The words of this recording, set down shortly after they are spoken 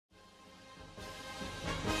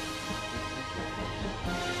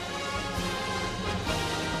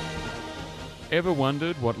Ever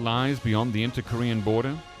wondered what lies beyond the inter-Korean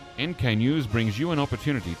border? NK News brings you an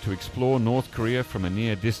opportunity to explore North Korea from a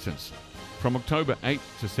near distance. From October 8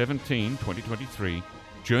 to 17, 2023,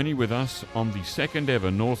 journey with us on the second ever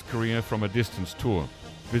North Korea from a Distance tour,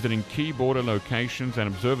 visiting key border locations and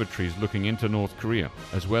observatories looking into North Korea,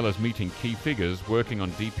 as well as meeting key figures working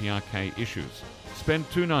on DPRK issues. Spend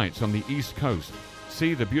 2 nights on the East Coast,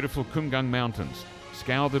 see the beautiful Kumgang Mountains,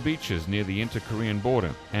 scour the beaches near the inter-Korean border,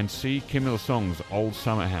 and see Kim Il-sung's old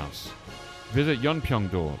summer house. Visit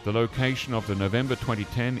Yeonpyeong-do, the location of the November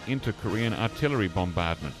 2010 inter-Korean artillery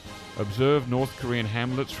bombardment. Observe North Korean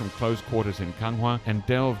hamlets from close quarters in Ganghwa and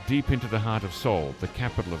delve deep into the heart of Seoul, the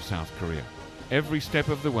capital of South Korea. Every step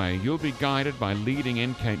of the way, you'll be guided by leading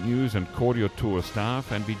NK News and Koryo Tour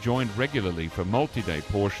staff and be joined regularly for multi-day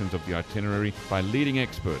portions of the itinerary by leading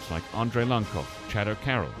experts like Andrei Lankov, Chado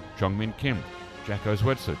Carroll, Jeongmin Kim, Jacco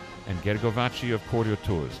Zwetsloot, and Gergo Vachi of Koryo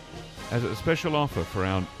Tours. As a special offer for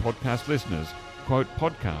our podcast listeners, quote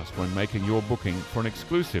podcast when making your booking for an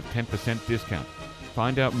exclusive 10% discount.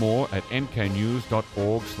 Find out more at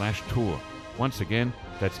nknews.org/tour. Once again,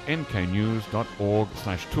 that's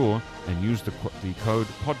nknews.org/tour and use the code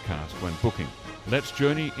podcast when booking. Let's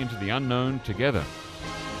journey into the unknown together.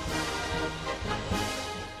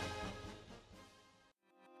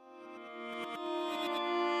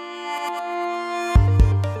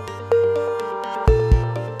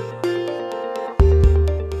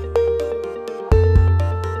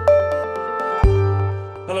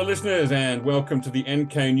 Listeners, and welcome to the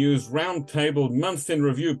NK News Roundtable Month in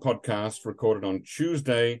Review podcast recorded on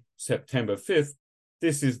Tuesday, September 5th.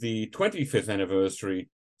 This is the 25th anniversary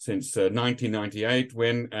since 1998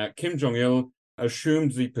 when Kim Jong Un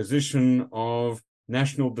assumed the position of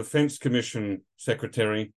National Defense Commission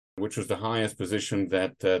Secretary, which was the highest position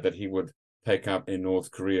that he would take up in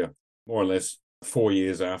North Korea, more or less 4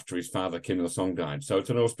 years after his father Kim Il-sung died. So it's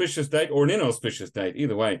an auspicious date or an inauspicious date,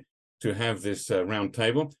 either way, to have this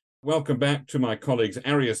roundtable. Welcome back to my colleagues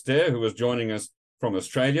Arius Derr, who is joining us from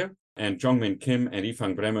Australia, and Jeongmin Kim and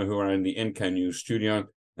Ifang Bremer, who are in the NK News studio.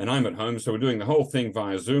 And I'm at home, so we're doing the whole thing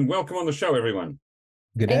via Zoom. Welcome on the show, everyone.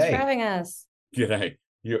 Good day. Thanks for having us. G'day.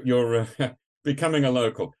 You're becoming a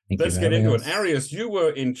local. Let's get into it. Arius, you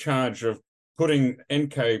were in charge of putting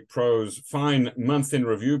NK Pro's fine month in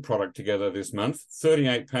review product together this month,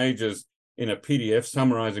 38 pages in a PDF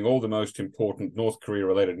summarizing all the most important North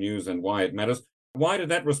Korea-related news and why it matters. Why did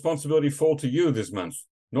that responsibility fall to you this month?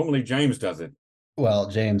 Normally, James does it. Well,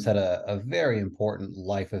 James had a very important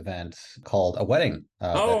life event called a wedding.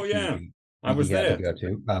 I was there. To go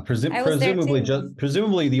to.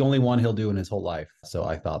 Presumably the only one he'll do in his whole life. So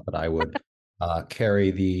I thought that I would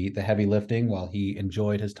carry the heavy lifting while he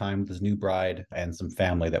enjoyed his time with his new bride and some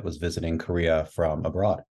family that was visiting Korea from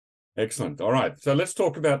abroad. Excellent. All right. So let's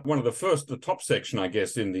talk about the top section, I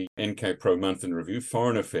guess, in the NK Pro Month in Review,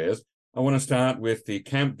 Foreign Affairs. I want to start with the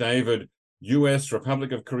Camp David US,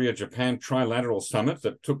 Republic of Korea, Japan trilateral summit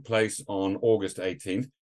that took place on August 18th.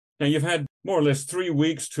 Now, you've had more or less 3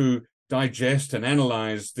 weeks to digest and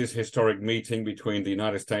analyze this historic meeting between the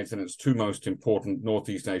United States and its 2 most important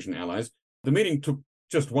Northeast Asian allies. The meeting took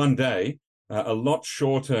just 1 day, a lot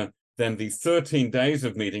shorter than the 13 days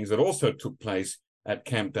of meetings that also took place at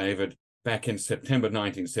Camp David back in September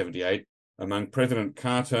 1978 among President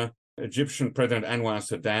Carter, Egyptian President Anwar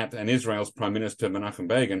Sadat, and Israel's Prime Minister Menachem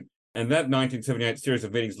Begin. And that 1978 series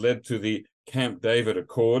of meetings led to the Camp David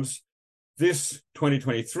Accords. This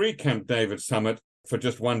 2023 Camp David summit for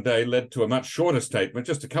just 1 day led to a much shorter statement,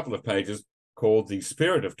 just a couple of pages, called The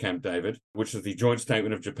Spirit of Camp David, which is the joint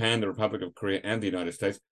statement of Japan, the Republic of Korea, and the United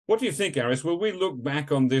States. What do you think, Arius? Will we look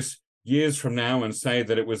back on this years from now and say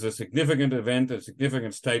that it was a significant event, a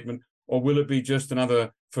significant statement, or will it be just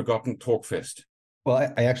another forgotten talk fest?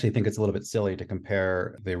 Well, I actually think it's a little bit silly to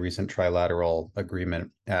compare the recent trilateral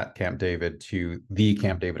agreement at Camp David to the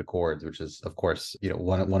Camp David Accords, which is, of course,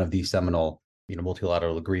 one of the seminal,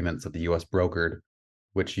 multilateral agreements that the U.S. brokered,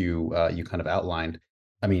 which you kind of outlined.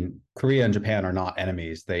 I mean, Korea and Japan are not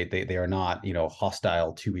enemies. They are not,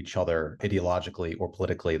 hostile to each other ideologically or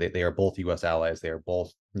politically. They are both U.S. allies. They are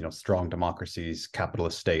both, strong democracies,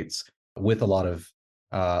 capitalist states with a lot of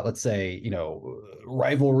let's say,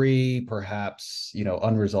 rivalry, perhaps,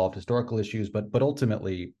 unresolved historical issues, but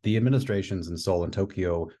ultimately the administrations in Seoul and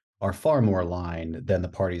Tokyo are far more aligned than the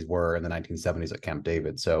parties were in the 1970s at Camp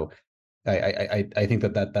David. So I think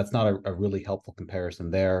that's not a really helpful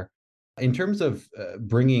comparison there. In terms of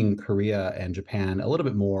bringing Korea and Japan a little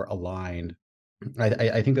bit more aligned,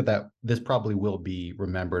 I think that this probably will be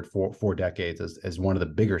remembered for decades as one of the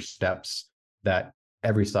bigger steps that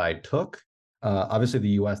every side took. Obviously, the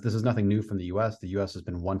U.S., this is nothing new from the U.S. The U.S. has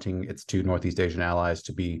been wanting its two Northeast Asian allies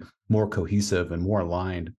to be more cohesive and more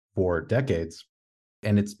aligned for decades.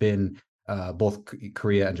 And it's been both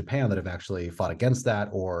Korea and Japan that have actually fought against that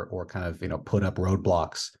or kind of put up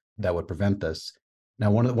roadblocks that would prevent this.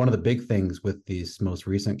 Now, one of the big things with this most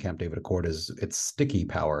recent Camp David Accord is its sticky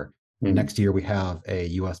power. Next year, we have a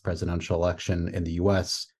U.S. presidential election in the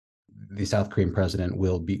U.S. The South Korean president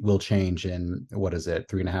will change in, what is it,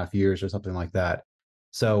 3.5 years or something like that.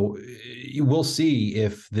 So we'll see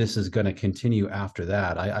if this is going to continue after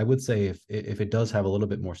that. I would say if it does have a little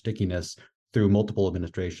bit more stickiness through multiple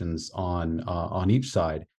administrations on each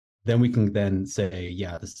side, then we can then say,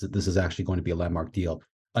 yeah, this is actually going to be a landmark deal.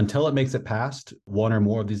 Until it makes it past one or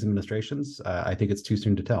more of these administrations, I think it's too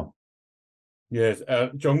soon to tell. Yes.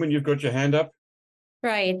 Jeongmin, you've got your hand up.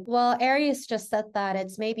 Right. Well, Arius just said that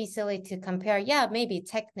it's maybe silly to compare. Yeah, maybe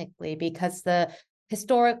technically, because the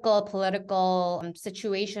historical political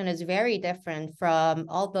situation is very different from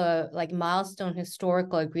all the milestone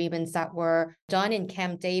historical agreements that were done in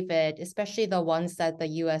Camp David, especially the ones that the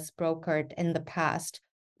US brokered in the past.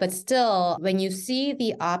 But still, when you see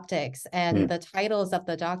the optics and the titles of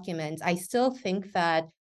the documents, I still think that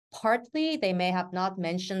partly they may have not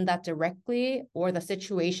mentioned that directly, or the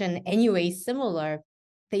situation anyway similar.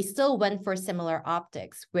 They still went for similar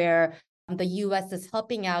optics, where the US is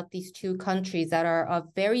helping out these two countries that are of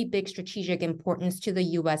very big strategic importance to the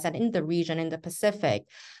US and in the region, in the Pacific,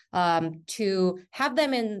 to have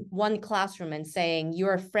them in one classroom and saying,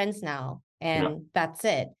 you're friends now, and that's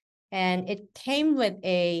it. And it came with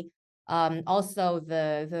a also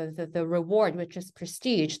the reward, which is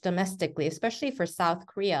prestige domestically, especially for South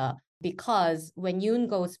Korea, because when Yoon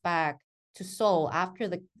goes back to Seoul after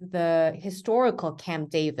the historical Camp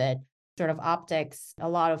David sort of optics, a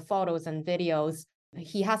lot of photos and videos,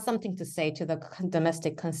 he has something to say to the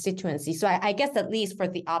domestic constituency. So I guess at least for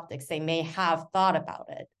the optics, they may have thought about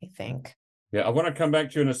it, I think. Yeah, I want to come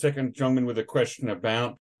back to you in a second, Jeongmin, with a question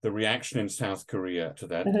about the reaction in South Korea to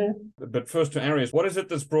that. But first to Arius, what is it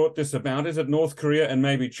that's brought this about? Is it North Korea and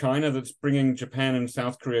maybe China that's bringing Japan and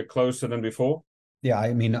South Korea closer than before? Yeah,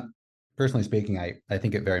 I mean, personally speaking, I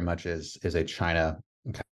think it very much is a China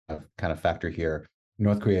kind of factor here.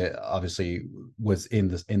 North Korea obviously was in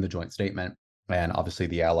the joint statement, and obviously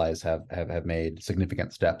the allies have made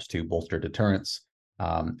significant steps to bolster deterrence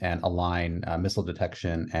and align missile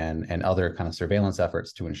detection and other kind of surveillance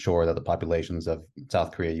efforts to ensure that the populations of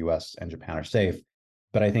South Korea, US, and Japan are safe.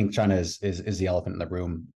 But I think China is the elephant in the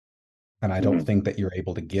room. And I don't think that you're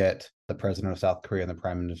able to get the president of South Korea and the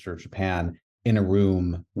prime minister of Japan in a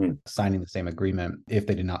room signing the same agreement if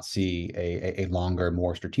they did not see a longer,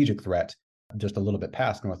 more strategic threat just a little bit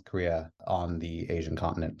past North Korea on the Asian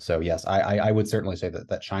continent. So yes, I would certainly say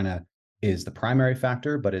that China is the primary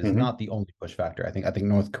factor, but is not the only push factor. I think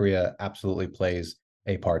North Korea absolutely plays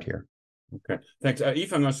a part here. Okay, thanks.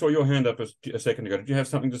 Ifang, I saw your hand up a second ago. Did you have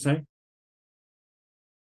something to say?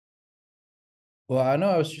 Well, I know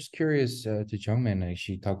I was just curious to Jeongmin.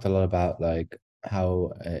 She talked a lot about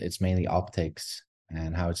how it's mainly optics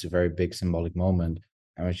and how it's a very big symbolic moment.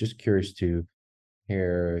 I was just curious to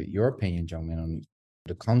hear your opinion, Jeongmin, on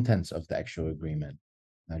the contents of the actual agreement.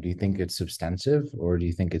 Do you think it's substantive, or do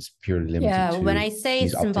you think it's purely limited to when I say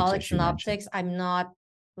symbolics and optics, optics, I'm not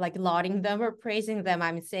lauding them or praising them.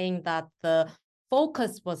 I'm saying that the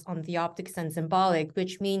focus was on the optics and symbolic,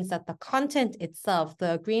 which means that the content itself,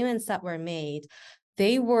 the agreements that were made,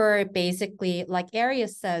 they were basically, like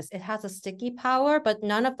Arius says, it has a sticky power, but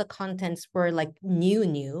none of the contents were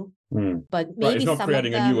new. But maybe it's not some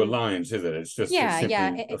creating of them, a new alliance, is it? It's just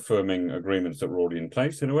simply affirming agreements that were already in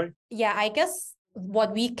place in a way. Yeah, I guess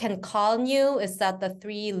what we can call new is that the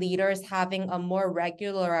three leaders having a more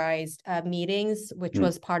regularized meetings, which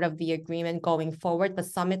was part of the agreement going forward, the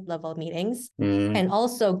summit level meetings, and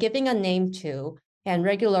also giving a name to and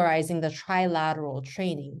regularizing the trilateral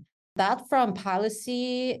training. That from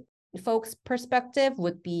policy folks' perspective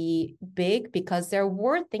would be big, because there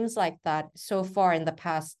were things like that so far in the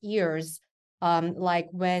past years. Like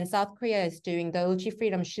when South Korea is doing the OG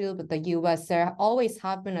Freedom Shield with the US, there always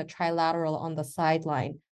have been a trilateral on the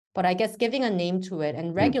sideline. But I guess giving a name to it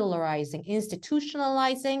and regularizing,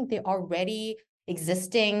 institutionalizing the already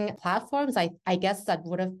existing platforms, I guess that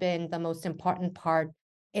would have been the most important part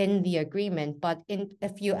in the agreement. But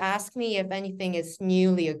if you ask me if anything is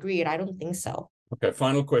newly agreed, I don't think so. Okay,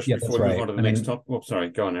 final question before we move on to the next topic. Oh, sorry,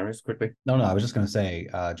 go on, Arius, quickly. No, I was just going to say,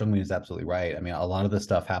 Jeongmin is absolutely right. I mean, a lot of this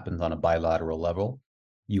stuff happens on a bilateral level,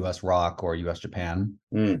 U.S. ROC or U.S. Japan.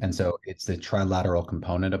 And so it's the trilateral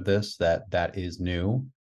component of this that is new.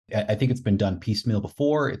 I think it's been done piecemeal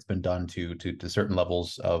before. It's been done to certain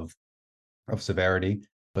levels of of severity.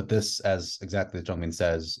 But this, as exactly as Jeongmin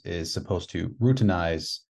says, is supposed to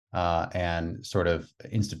routinize and sort of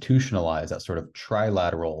institutionalize that sort of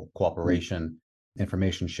trilateral cooperation,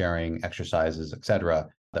 information sharing exercises, et cetera,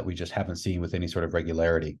 that we just haven't seen with any sort of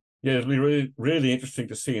regularity. Yeah, it'll be really, really interesting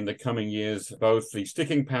to see in the coming years, both the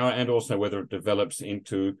sticking power and also whether it develops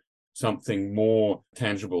into something more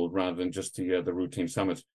tangible rather than just the routine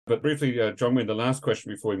summits. But briefly, Jeongmin, the last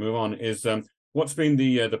question before we move on is, what's been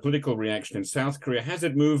the political reaction in South Korea? Has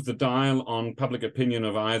it moved the dial on public opinion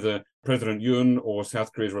of either President Yoon or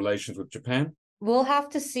South Korea's relations with Japan? We'll have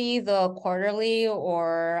to see the quarterly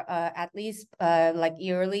or at least like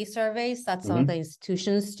yearly surveys that some of the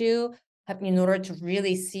institutions do in order to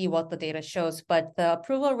really see what the data shows. But the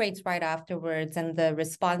approval rates right afterwards and the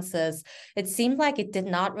responses, it seemed like it did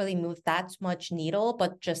not really move that much needle,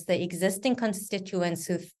 but just the existing constituents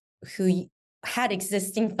who had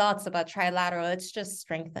existing thoughts about trilateral, it's just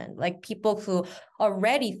strengthened. Like people who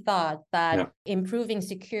already thought that improving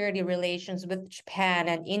security relations with Japan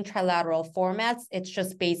and in trilateral formats, it's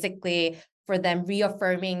just basically for them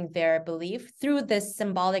reaffirming their belief through this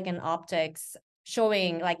symbolic and optics,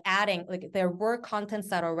 showing like adding, like there were contents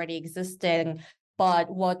that already existed, but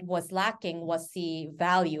what was lacking was the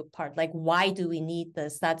value part. Like, why do we need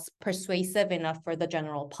this? That's persuasive enough for the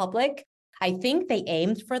general public. I think they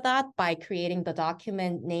aimed for that by creating the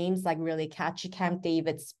document names like really catchy Camp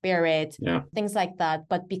David spirit, things like that.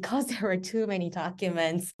 But because there were too many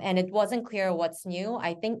documents and it wasn't clear what's new,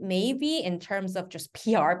 I think maybe in terms of just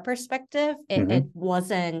PR perspective, it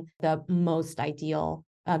wasn't the most ideal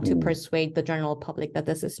to persuade the general public that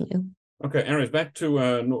this is new. Okay, Arius, back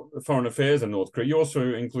to foreign affairs and North Korea. You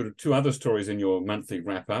also included two other stories in your monthly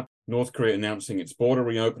wrap-up. North Korea announcing its border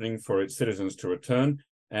reopening for its citizens to return,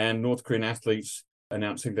 and North Korean athletes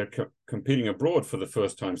announcing they're competing abroad for the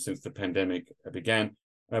first time since the pandemic began.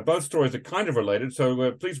 Both stories are kind of related,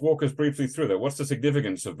 so please walk us briefly through that. What's the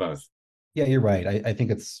significance of both? Yeah, you're right. I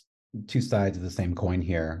think it's two sides of the same coin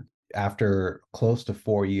here. After close to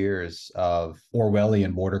 4 years of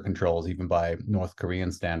Orwellian border controls, even by North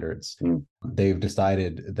Korean standards, they've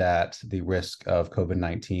decided that the risk of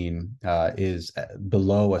COVID-19 is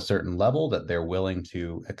below a certain level, that they're willing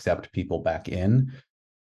to accept people back in.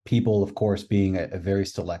 People, of course, being a very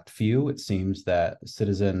select few. It seems that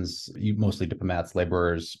citizens, mostly diplomats,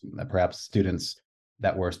 laborers, perhaps students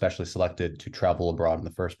that were especially selected to travel abroad in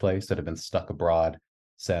the first place, that have been stuck abroad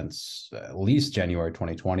since at least January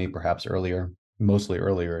 2020, perhaps earlier, mostly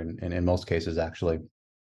earlier in most cases, actually,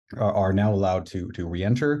 are now allowed to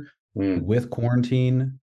re-enter with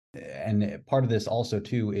quarantine. And part of this also,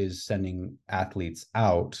 too, is sending athletes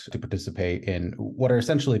out to participate in what are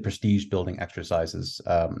essentially prestige-building exercises.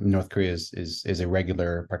 North Korea is a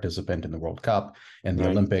regular participant in the World Cup and the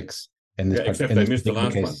Olympics. Except they missed the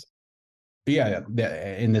last one. Yeah,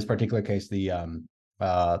 in this particular case, the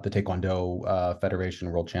Taekwondo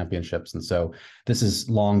Federation World Championships. And so this has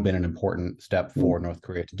long been an important step for North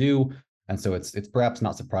Korea to do. And so it's perhaps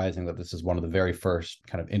not surprising that this is one of the very first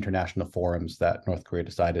kind of international forums that North Korea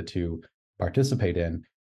decided to participate in.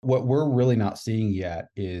 What we're really not seeing yet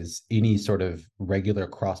is any sort of regular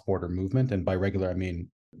cross-border movement. And by regular, I mean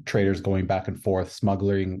traders going back and forth,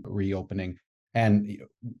 smuggling, reopening. And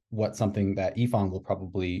what's something that Ifang will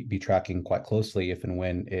probably be tracking quite closely if and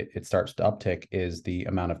when it starts to uptick is the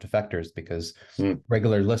amount of defectors, because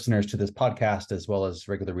regular listeners to this podcast, as well as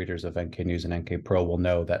regular readers of NK News and NK Pro, will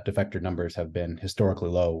know that defector numbers have been historically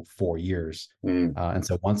low for years. And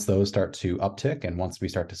so once those start to uptick, and once we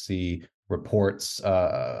start to see reports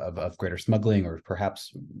of greater smuggling, or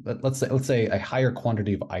perhaps let's say a higher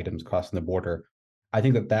quantity of items crossing the border, I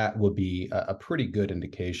think that would be a pretty good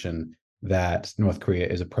indication that North Korea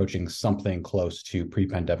is approaching something close to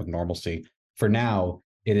pre-pandemic normalcy. For now,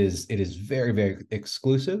 it is very, very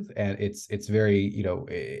exclusive, and it's very,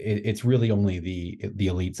 it's really only the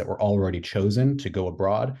elites that were already chosen to go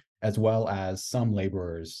abroad, as well as some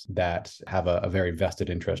laborers that have a very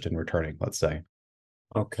vested interest in returning, let's say.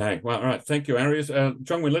 Okay, well, all right. Thank you, Arius.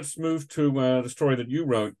 Jeongmin, let's move to the story that you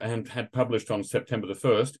wrote and had published on September the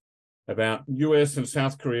 1st about US and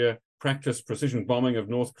South Korea practice precision bombing of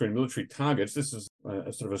North Korean military targets. This is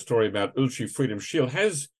a sort of a story about Ulchi Freedom Shield.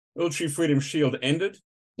 Has Ulchi Freedom Shield ended?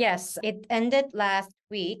 Yes, it ended last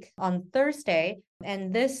week on Thursday,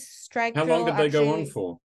 and this strike drill. How long did they go on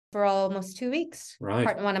for? For almost 2 weeks. Right.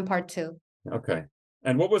 Part 1 and Part 2. Okay.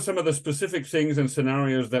 And what were some of the specific things and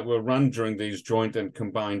scenarios that were run during these joint and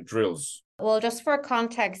combined drills? Well, just for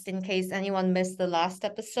context, in case anyone missed the last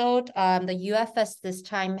episode, the UFS this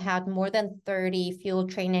time had more than 30 field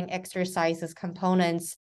training exercises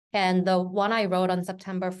components And the one I wrote on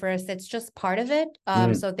September 1st, it's just part of it.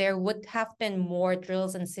 So there would have been more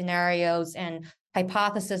drills and scenarios and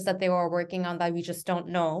hypotheses that they were working on that we just don't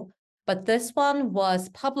know. But this one was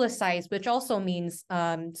publicized, which also means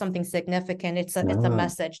something significant. It's a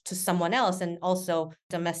message to someone else, and also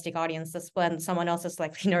domestic audiences when someone else is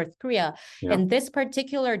like North Korea. Yeah. And this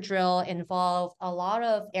particular drill involved a lot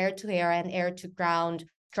of air-to-air and air-to-ground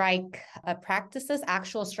strike practices,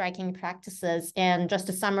 actual striking practices. And just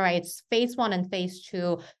to summarize, phase 1 and phase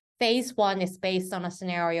 2. Phase 1 is based on a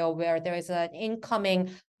scenario where there is an incoming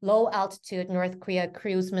low-altitude North Korea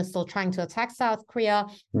cruise missile trying to attack South Korea,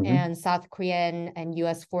 and South Korean and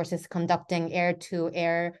U.S. forces conducting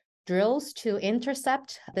air-to-air drills to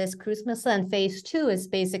intercept this cruise missile. And phase 2 is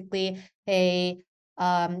basically a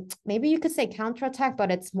maybe you could say counterattack, but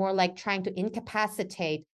it's more like trying to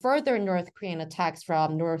incapacitate further North Korean attacks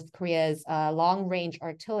from North Korea's long-range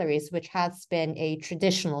artilleries, which has been a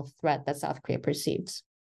traditional threat that South Korea perceives.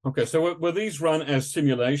 Okay, so were these run as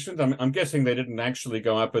simulations? I'm guessing they didn't actually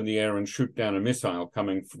go up in the air and shoot down a missile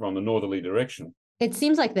coming from a northerly direction. It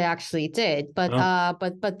seems like they actually did, but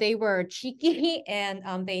but they were cheeky,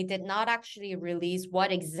 and they did not actually release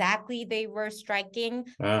what exactly they were striking.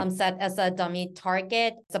 Set as a dummy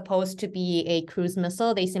target, supposed to be a cruise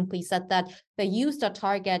missile. They simply said that they used a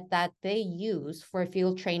target that they use for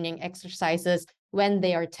field training exercises when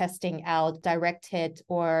they are testing out direct hit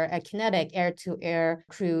or a kinetic air-to-air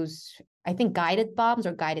cruise, I think guided bombs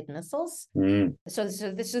or guided missiles. So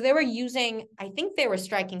they were using, I think they were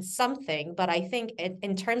striking something, but I think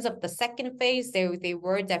in terms of the second phase, they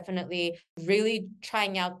were definitely really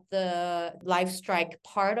trying out the live strike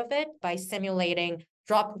part of it by simulating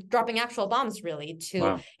dropping actual bombs, really,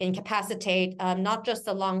 to incapacitate not just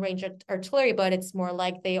the long-range artillery, but it's more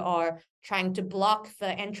like they are trying to block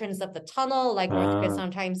the entrance of the tunnel, like North Korea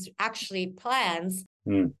sometimes actually plans,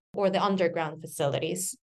 or the underground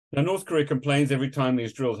facilities. Now, North Korea complains every time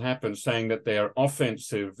these drills happen, saying that they are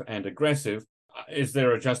offensive and aggressive. Is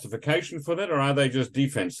there a justification for that, or are they just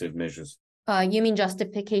defensive measures? You mean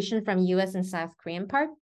justification from U.S. and South Korean part?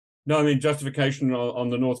 No, I mean justification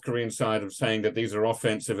on the North Korean side of saying that these are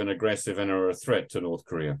offensive and aggressive and are a threat to North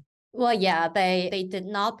Korea. Well, yeah, they did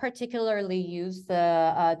not particularly use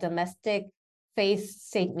the domestic face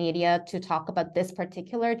state media to talk about this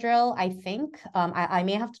particular drill, I think. I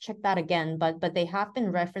may have to check that again, but they have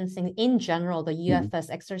been referencing in general the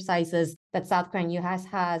UFS exercises that South Korea and US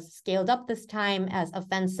has scaled up this time as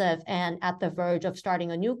offensive and at the verge of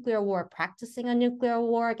starting a nuclear war, practicing a nuclear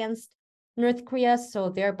war against North Korea, so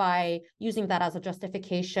thereby using that as a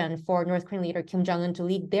justification for North Korean leader Kim Jong Un to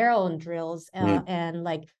lead their own drills and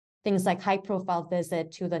like things like high-profile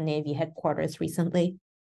visit to the Navy headquarters recently.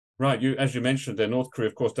 Right, as you mentioned, North Korea,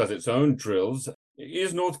 of course, does its own drills.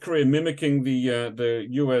 Is North Korea mimicking the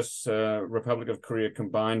U.S. Republic of Korea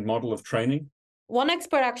combined model of training? One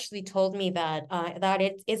expert actually told me that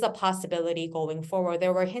it is a possibility going forward.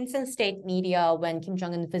 There were hints in state media when Kim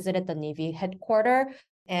Jong Un visited the Navy headquarters.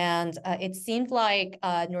 And it seemed like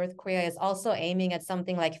North Korea is also aiming at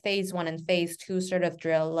something like phase 1 and phase 2 sort of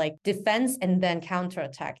drill, like defense and then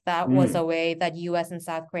counterattack. That was a way that U.S. and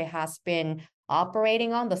South Korea has been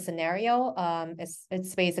operating on the scenario.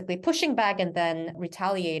 It's basically pushing back and then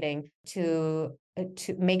retaliating to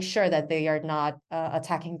make sure that they are not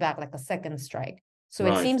attacking back like a second strike. So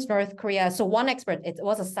it seems North Korea. So one expert, it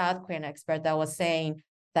was a South Korean expert that was saying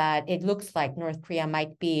that it looks like North Korea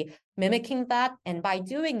might be mimicking that, and by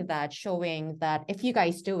doing that, showing that if you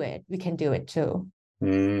guys do it, we can do it too.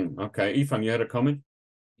 Okay, Ifang, you had a comment?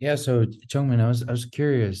 Yeah, so Jeongmin, I was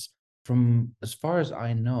curious. From as far as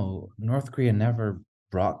I know, North Korea never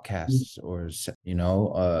broadcasts or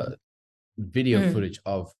video footage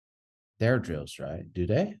of their drills, right? Do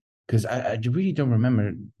they? Because I really don't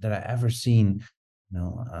remember that I ever seen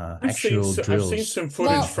actual drills. I've seen some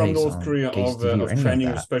footage from North Korea of training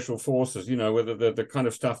of special forces, whether the kind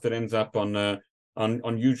of stuff that ends up on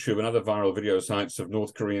YouTube and other viral video sites of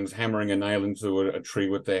North Koreans hammering a nail into a tree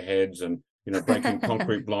with their heads and, breaking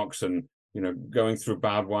concrete blocks and, going through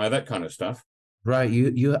barbed wire, that kind of stuff. Right.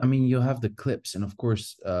 You have the clips. And of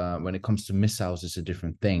course, when it comes to missiles, it's a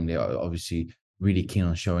different thing. They are obviously really keen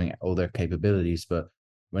on showing all their capabilities. But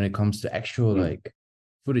when it comes to actual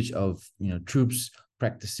footage of troops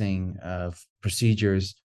practicing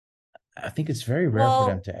procedures, I think it's very rare for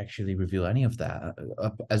them to actually reveal any of that,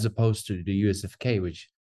 as opposed to the USFK, which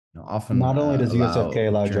often not only does USFK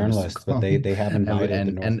allow journalists, but they have invited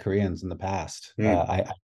the North Koreans in the past.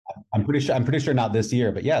 I'm pretty sure not this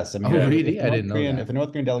year, but yes. I mean, really? I didn't know that. If a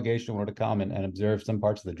North Korean delegation were to come and observe some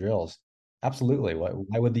parts of the drills, absolutely.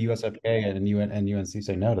 Why would the USFK and UNC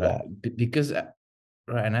say no to that? Because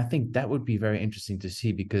Right. And I think that would be very interesting to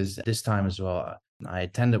see because this time as well, I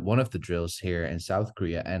attended one of the drills here in South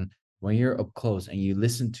Korea. And when you're up close and you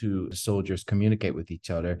listen to soldiers communicate with each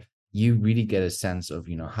other, you really get a sense of,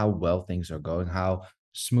 how well things are going, how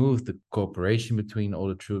smooth the cooperation between all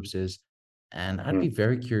the troops is. And I'd be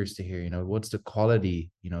very curious to hear, what's the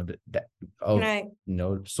quality, Can of, I,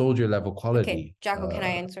 soldier level okay, quality Jacco, can I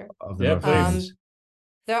answer? of the Yeah, North please. Koreans.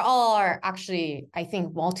 There are actually, I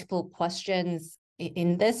think, multiple questions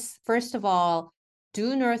in this. First of all,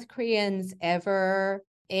 do North Koreans ever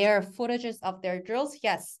air footages of their drills?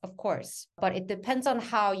 Yes, of course. But it depends on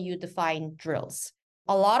how you define drills.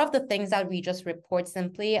 A lot of the things that we just report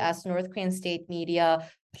simply as North Korean state media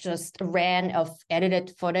just ran of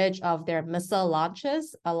edited footage of their missile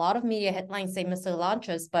launches. A lot of media headlines say missile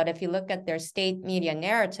launches, but if you look at their state media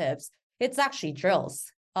narratives, it's actually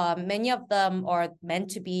drills. Many of them are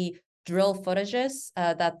meant to be drill footages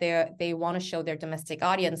that they want to show their domestic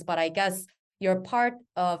audience. But I guess your part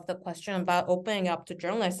of the question about opening up to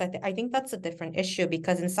journalists, I think that's a different issue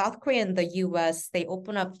because in South Korea and the US, they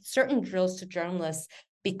open up certain drills to journalists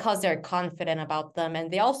because they're confident about them.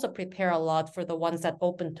 And they also prepare a lot for the ones that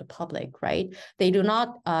open to public, right? They do not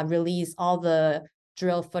release all the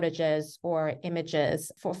drill footages or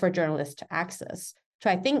images for journalists to access.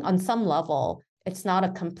 So I think on some level, it's not a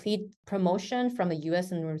complete promotion from the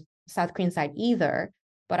US and South Korean side either,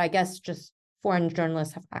 but I guess just foreign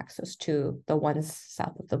journalists have access to the ones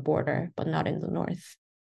south of the border, but not in the north.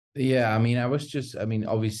 Yeah,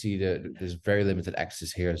 obviously there's very limited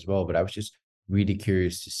access here as well, but I was just really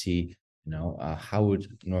curious to see, how would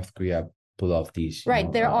North Korea pull off these,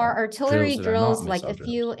 right. There are artillery drills like missile if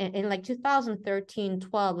you in like 2013,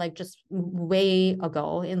 12, like just way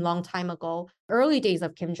ago, in long time ago, early days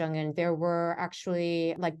of Kim Jong Un, there were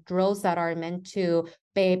actually like drills that are meant to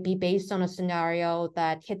be based on a scenario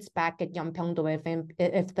that hits back at Yeonpyeong-do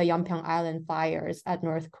if the Yeonpyeong Island fires at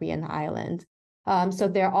North Korean island. So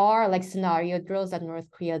there are like scenario drills that North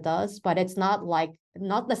Korea does, but it's not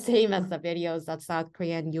the same as the videos that South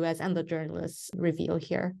Korea and US and the journalists reveal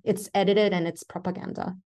here. It's edited and it's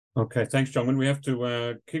propaganda. Okay, thanks, Jeongmin. We have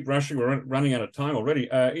to keep rushing. We're running out of time already.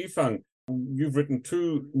 Ifang, you've written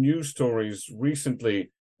 2 news stories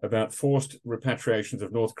recently about forced repatriations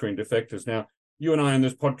of North Korean defectors. Now, you and I in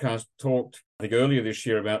this podcast talked, I think, earlier this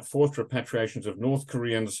year about forced repatriations of North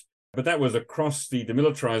Koreans, but that was across the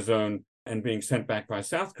demilitarized zone and being sent back by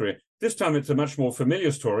South Korea. This time it's a much more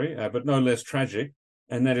familiar story, but no less tragic,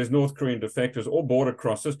 and that is North Korean defectors or border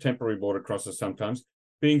crossers, temporary border crossers sometimes,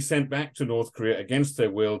 being sent back to North Korea against their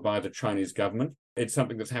will by the Chinese government. It's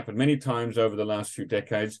something that's happened many times over the last few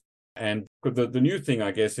decades. And the new thing,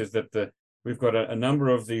 I guess, is that we've got a number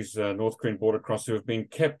of these North Korean border crossers who have been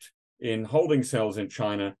kept in holding cells in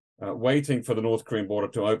China, waiting for the North Korean border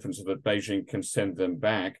to open so that Beijing can send them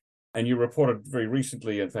back. And you reported very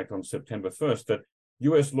recently, in fact, on September 1st, that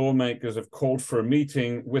US lawmakers have called for a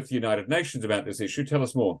meeting with the United Nations about this issue. Tell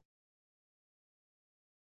us more.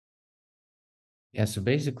 Yeah, so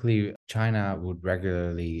basically, China would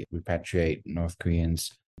regularly repatriate North Koreans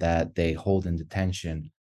that they hold in detention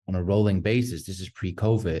on a rolling basis. This is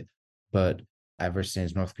pre-COVID, but ever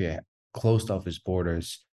since North Korea closed off its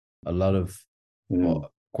borders, a lot of,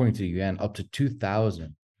 well, according to the UN, up to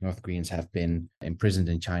 2,000 North Koreans have been imprisoned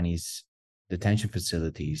in Chinese detention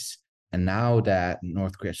facilities. And now that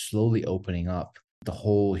North Korea is slowly opening up, the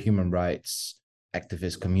whole human rights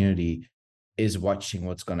activist community is watching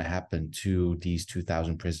what's going to happen to these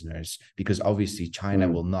 2,000 prisoners, because obviously China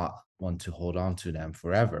will not want to hold on to them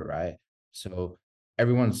forever, right? So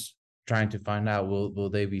everyone's trying to find out, will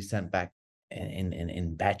they be sent back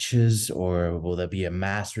in batches, or will there be a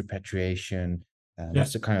mass repatriation?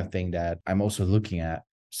 That's the kind of thing that I'm also looking at.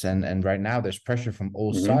 And right now there's pressure from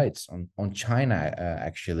all sides on China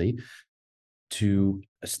actually to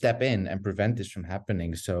step in and prevent this from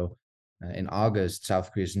happening. So in August,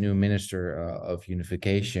 South Korea's new minister of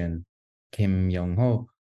unification, Kim Jong Un,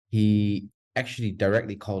 he actually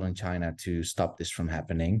directly called on China to stop this from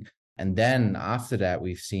happening. And then after that,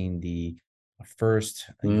 we've seen the first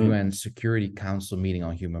UN Security Council meeting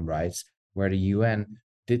on human rights, where the UN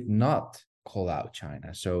did not call out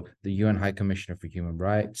China. So the UN High Commissioner for Human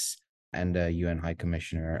Rights and the UN High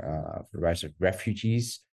Commissioner for the Rights of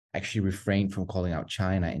Refugees actually refrained from calling out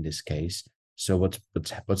China in this case. So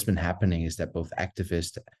what's been happening is that both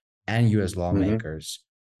activists and US lawmakers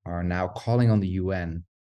are now calling on the UN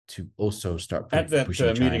to also start at that pushing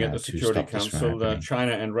meeting China at the Security Council.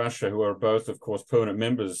 China and Russia, who are both, of course, permanent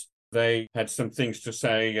members, they had some things to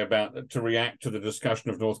say to react to the discussion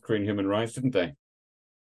of North Korean human rights, didn't they?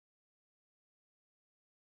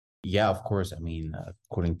 Yeah, of course. I mean,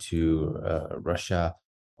 according to Russia,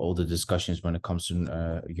 all the discussions when it comes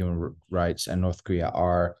to human rights and North Korea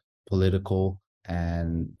are political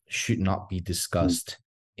and should not be discussed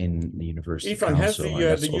in the University Ifang, has Council. And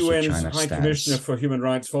that's the also UN's China's High Commissioner stance. for Human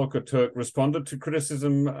Rights, Volker Turk, responded to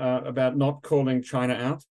criticism about not calling China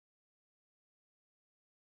out?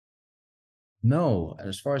 No,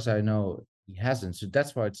 as far as I know, he hasn't. So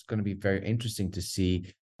that's why it's going to be very interesting to see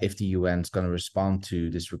if the UN is going to respond to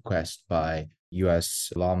this request by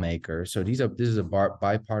US lawmakers. So this is a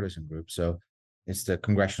bipartisan group. So it's the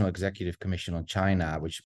Congressional Executive Commission on China,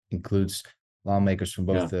 which includes lawmakers from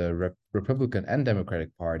both the Republican and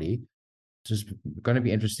Democratic Party. So it's going to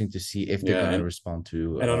be interesting to see if they're going to respond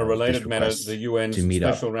to and on a related matter, the UN's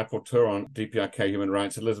Special Rapporteur on DPRK human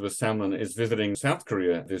rights, Elizabeth Salmon, is visiting South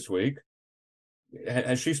Korea this week.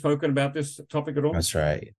 Has she spoken about this topic at all? That's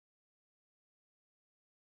right.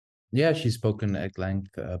 Yeah, she's spoken at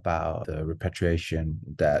length about the repatriation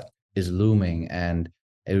that is looming, and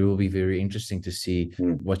it will be very interesting to see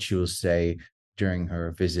what she will say during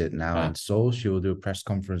her visit now in Seoul. She will do a press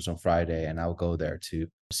conference on Friday, and I'll go there to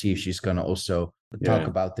see if she's going to also talk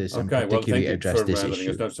about this and particularly address this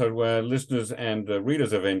issue. So listeners and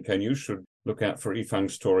readers of NK News should look out for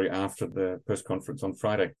Ifang's story after the press conference on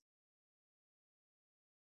Friday.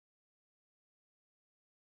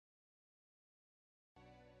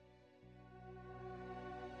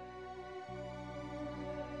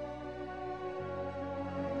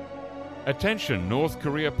 Attention North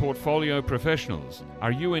Korea portfolio professionals.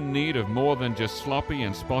 Are you in need of more than just sloppy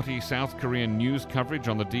and spotty South Korean news coverage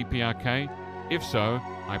on the DPRK? If so,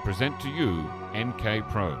 I present to you NK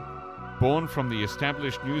Pro. Born from the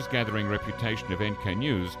established news-gathering reputation of NK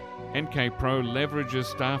News, NK Pro leverages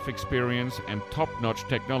staff experience and top-notch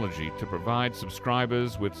technology to provide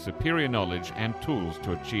subscribers with superior knowledge and tools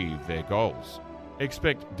to achieve their goals.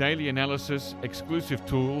 Expect daily analysis, exclusive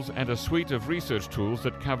tools, and a suite of research tools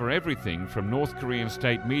that cover everything from North Korean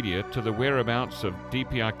state media to the whereabouts of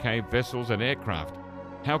DPRK vessels and aircraft.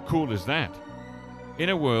 How cool is that? In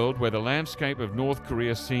a world where the landscape of North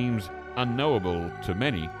Korea seems unknowable to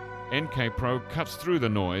many, NK Pro cuts through the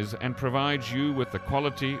noise and provides you with the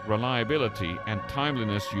quality, reliability, and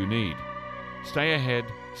timeliness you need. Stay ahead,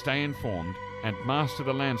 stay informed, and master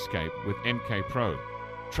the landscape with NK Pro.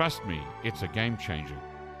 Trust me, it's a game changer.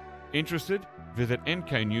 Interested? Visit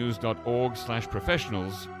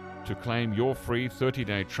nknews.org/professionals to claim your free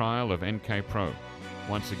 30-day trial of NK Pro.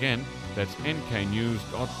 Once again, that's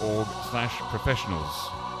nknews.org/professionals.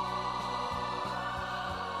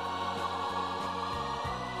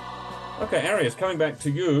 Okay, Arius, coming back to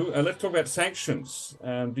you, let's talk about sanctions.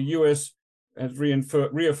 The US has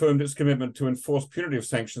reaffirmed its commitment to enforce punitive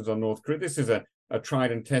sanctions on North Korea. This is a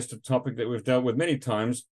tried and tested topic that we've dealt with many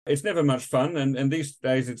times. It's never much fun, and these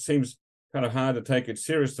days it seems kind of hard to take it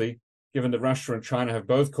seriously, given that Russia and China have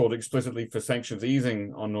both called explicitly for sanctions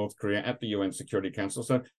easing on North Korea at the UN Security Council.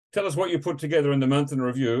 So tell us what you put together in the month in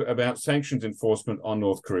review about sanctions enforcement on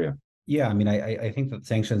North Korea. Yeah, I mean, I think that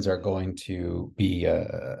sanctions are going to be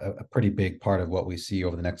a pretty big part of what we see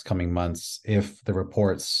over the next coming months if the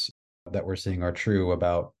reports that we're seeing are true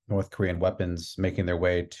about North Korean weapons making their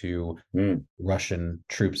way to Russian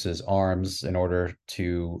troops' arms in order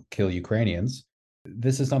to kill Ukrainians.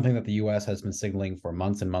 This is something that the US has been signaling for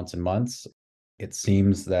months and months and months. It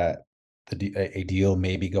seems that a deal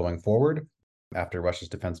may be going forward after Russia's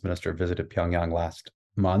defense minister visited Pyongyang last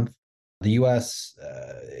month. The US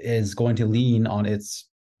is going to lean on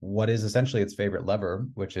what is essentially its favorite lever,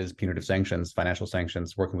 which is punitive sanctions, financial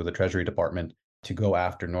sanctions, working with the Treasury Department to go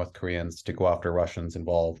after North Koreans, to go after Russians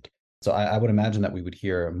involved. So I would imagine that we would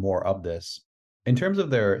hear more of this. In terms of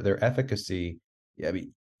their efficacy, I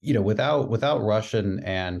mean, without Russian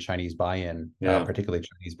and Chinese buy-in, particularly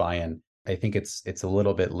Chinese buy-in, I think it's a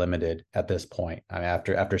little bit limited at this point. I mean,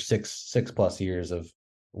 after six plus years of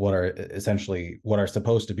what are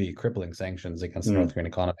supposed to be crippling sanctions against the North Korean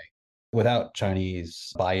economy, without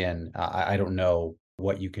Chinese buy-in, I don't know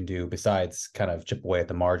what you can do besides kind of chip away at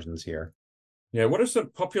the margins here. Yeah, what are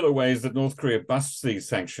some popular ways that North Korea busts these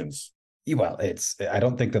sanctions? Well, I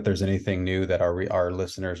don't think that there's anything new that our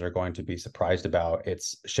listeners are going to be surprised about.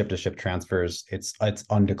 It's ship-to-ship transfers. It's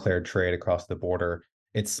undeclared trade across the border.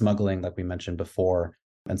 It's smuggling, like we mentioned before.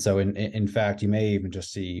 And so, in fact, you may even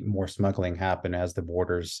just see more smuggling happen as the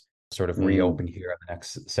borders sort of reopen here in the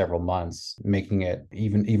next several months, making it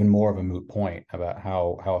even more of a moot point about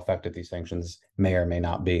how effective these sanctions may or may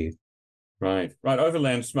not be. Right.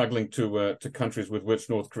 Overland smuggling to countries with which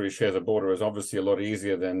North Korea shares a border is obviously a lot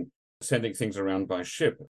easier than sending things around by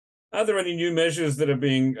ship. Are there any new measures that are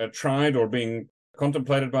being tried or being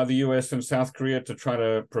contemplated by the US and South Korea to try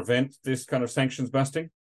to prevent this kind of sanctions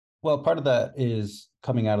busting? Well, part of that is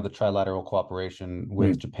coming out of the trilateral cooperation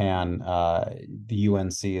with Japan. The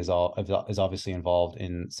UNC is obviously involved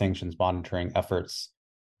in sanctions monitoring efforts.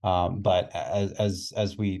 But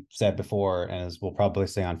as we said before, and as we'll probably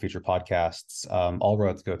say on future podcasts, all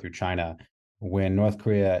roads go through China. When North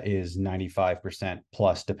Korea is 95%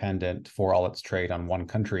 plus dependent for all its trade on one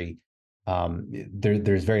country,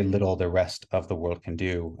 there's very little the rest of the world can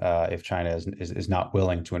do if China is not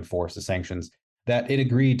willing to enforce the sanctions that it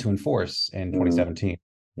agreed to enforce in 2017.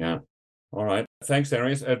 Yeah. All right. Thanks,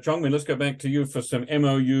 Arius. Jeongmin, let's go back to you for some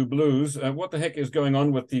MOU blues. What the heck is going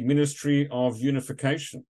on with the Ministry of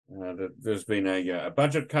Unification? There's been a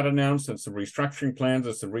budget cut announced and some restructuring plans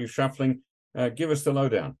and some reshuffling. Give us the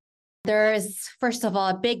lowdown. There is, first of all,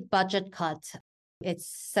 a big budget cut. It's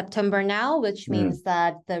September now, which means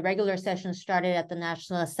that the regular session started at the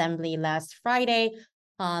National Assembly last Friday.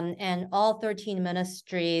 And all 13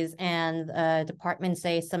 ministries and departments,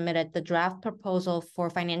 they submitted the draft proposal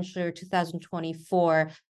for financial year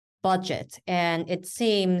 2024 budget. And it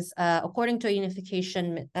seems, according to a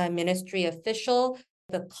unification ministry official,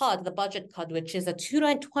 the budget cut, which is a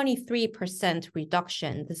 223%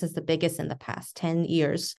 reduction. This is the biggest in the past 10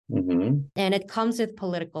 years. And it comes with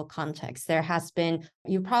political context. There has been,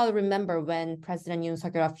 you probably remember when President Yoon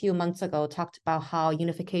Suk-yeol a few months ago talked about how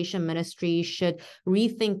unification ministry should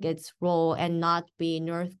rethink its role and not be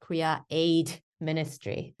North Korea aid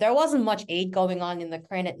ministry. There wasn't much aid going on in the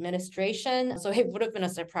current administration, so it would have been a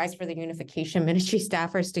surprise for the unification ministry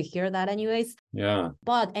staffers to hear that anyways. Yeah.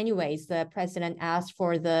 But anyways, the president asked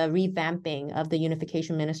for the revamping of the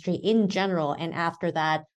unification ministry in general. And after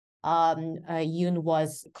that, Yoon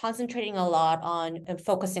was concentrating a lot on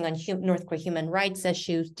focusing on North Korea human rights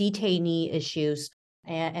issues, detainee issues,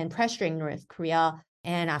 and pressuring North Korea.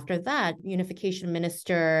 And after that, unification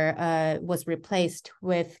minister was replaced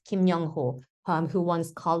with Kim Jong Un, who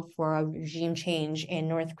once called for a regime change in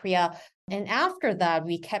North Korea. And after that,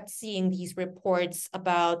 we kept seeing these reports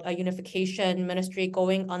about a unification ministry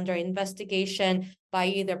going under investigation by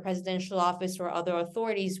either presidential office or other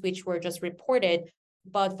authorities, which were just reported.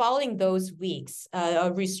 But following those weeks,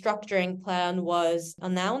 a restructuring plan was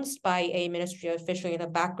announced by a ministry official in a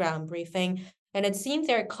background briefing. And it seems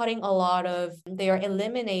they are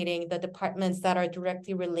eliminating the departments that are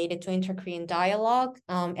directly related to inter-Korean dialogue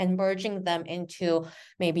and merging them into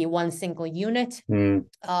maybe one single unit.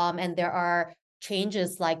 And there are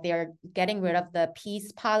changes like they're getting rid of the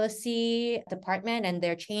peace policy department and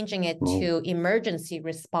they're changing it to emergency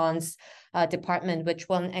response department, which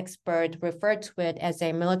one expert referred to it as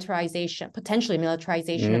a potentially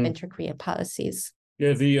militarization of inter-Korean policies.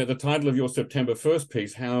 Yeah, the title of your September 1st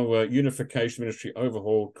piece, how unification ministry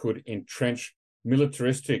overhaul could entrench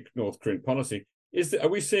militaristic North Korean policy. Are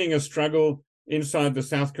we seeing a struggle inside the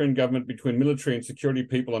South Korean government between military and security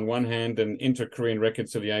people on one hand and inter-Korean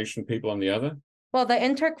reconciliation people on the other? Well, the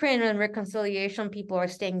inter-Korean and reconciliation people are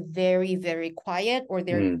staying very, very quiet, or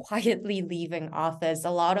they're quietly leaving office.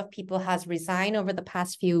 A lot of people has resigned over the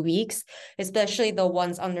past few weeks, especially the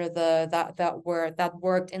ones under that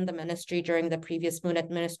worked in the ministry during the previous Moon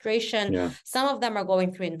administration. Yeah. Some of them are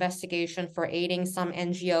going through investigation for aiding some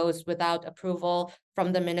NGOs without approval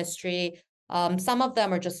from the ministry. Some of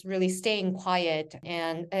them are just really staying quiet,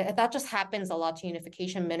 and that just happens a lot to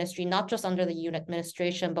unification ministry, not just under the Yoon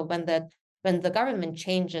administration, but when the government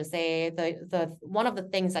changes, one of the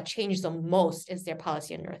things that changes the most is their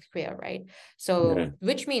policy in North Korea, right? So,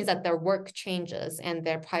 which means that their work changes and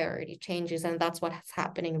their priority changes, and that's what's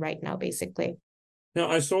happening right now, basically. Now,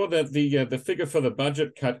 I saw that the figure for the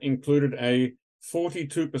budget cut included a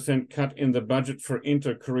 42% cut in the budget for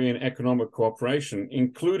inter-Korean economic cooperation,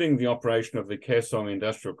 including the operation of the Kaesong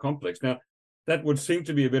industrial complex. Now, that would seem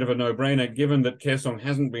to be a bit of a no-brainer, given that Kaesong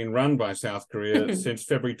hasn't been run by South Korea since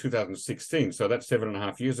February 2016. So that's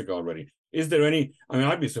 7.5 years ago already. Is there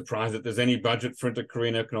I'd be surprised that there's any budget for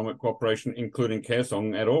inter-Korean economic cooperation, including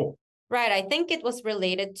Kaesong, at all. Right. I think it was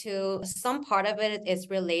related to, some part of it is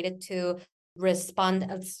related to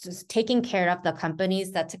taking care of the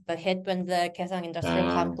companies that took the hit when the Kaesong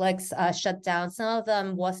industrial complex shut down. Some of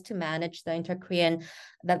them was to manage the inter-Korean,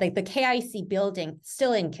 the KIC building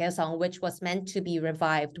still in Kaesong, which was meant to be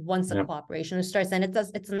revived once the cooperation starts. And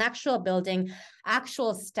it's an actual building,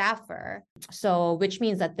 actual staffer. So which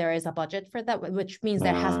means that there is a budget for that, which means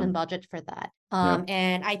there has been budget for that.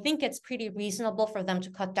 And I think it's pretty reasonable for them to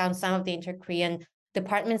cut down some of the inter-Korean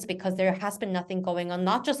departments because there has been nothing going on,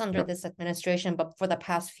 not just under this administration, but for the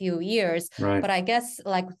past few years. Right. But I guess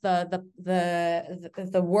like the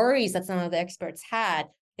worries that some of the experts had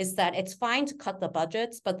is that it's fine to cut the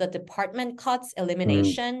budgets, but the department cuts,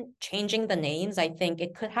 elimination, changing the names, I think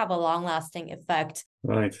it could have a long-lasting effect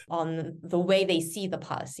on the way they see the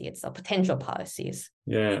policy, it's the potential policies.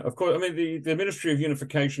 Yeah, of course. I mean, the Ministry of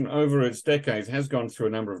Unification over its decades has gone through a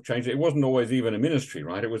number of changes. It wasn't always even a ministry,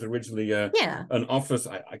 right? It was originally an office.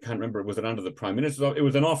 I can't remember. Was it under the Prime Minister? It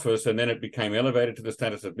was an office, and then it became elevated to the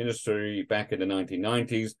status of ministry back in the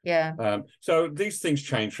 1990s. Yeah. So these things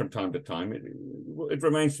change from time to time. It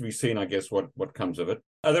remains to be seen, I guess, what comes of it.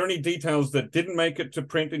 Are there any details that didn't make it to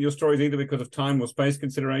print in your stories, either because of time or space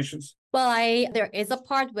considerations? Well, there is a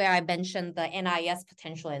part where I mentioned the NIS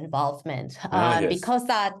potential involvement, yes. because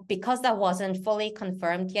that wasn't fully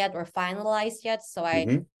confirmed yet or finalized yet. So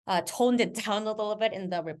I toned it down a little bit in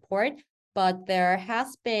the report. But there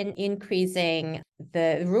has been increasing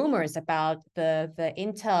the rumors about the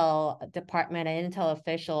Intel department and Intel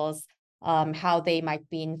officials, how they might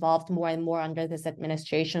be involved more and more under this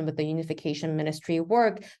administration with the unification ministry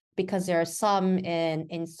work, because there are some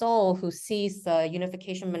in Seoul who sees the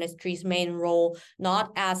unification ministry's main role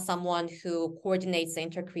not as someone who coordinates the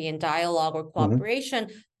inter-Korean dialogue or cooperation,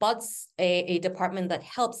 but a department that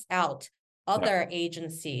helps out other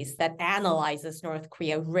agencies, that analyzes North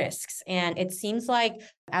Korea risks. And it seems like,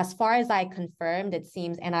 as far as I confirmed, it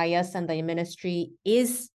seems NIS and the ministry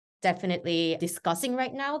is definitely discussing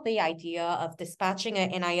right now the idea of dispatching an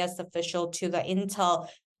NIS official to the Intel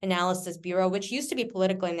Analysis Bureau, which used to be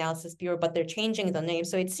Political Analysis Bureau, but they're changing the name.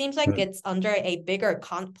 So it seems like it's under a bigger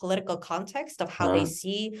political context of how they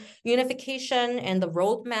see unification and the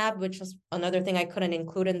roadmap, which was another thing I couldn't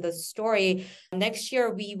include in the story. Next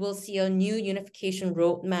year, we will see a new unification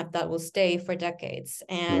roadmap that will stay for decades.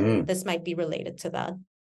 And this might be related to that.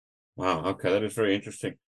 Wow. Okay. That is very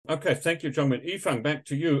interesting. Okay. Thank you, Jeongmin. Ifang, back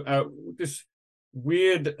to you. This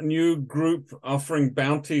weird new group offering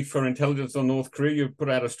bounty for intelligence on North Korea. You put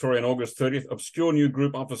out a story on August 30th. Obscure new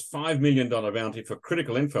group offers $5 million bounty for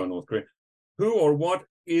critical info on North Korea. Who or what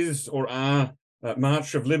is or are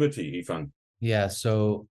March of Liberty, Ifang? Yeah,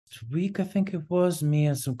 so this week, I think it was, me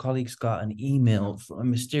and some colleagues got an email from a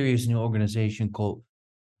mysterious new organization called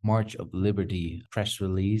March of Liberty press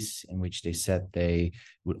release, in which they said they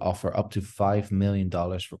would offer up to $5 million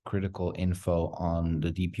for critical info on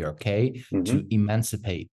the DPRK to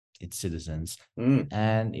emancipate its citizens.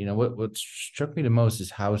 And what struck me the most is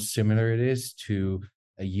how similar it is to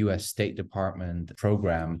a US State Department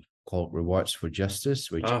program called Rewards for Justice,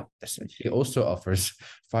 which essentially also offers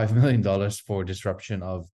 $5 million for disruption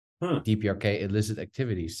of DPRK illicit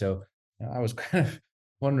activities. So I was kind of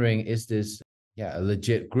wondering, is this a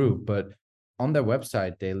legit group? But on their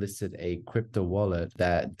website, they listed a crypto wallet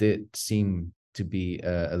that did seem to be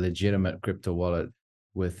a legitimate crypto wallet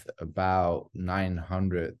with about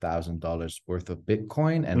 $900,000 worth of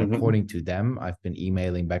Bitcoin. And according to them, I've been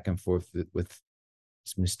emailing back and forth with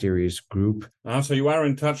this mysterious group. So you are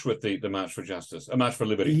in touch with the March for Justice, a March for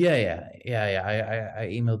Liberty. Yeah. I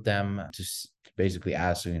emailed them to basically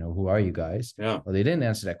ask, who are you guys? Well, they didn't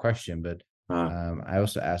answer that question, but I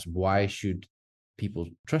also asked, why should people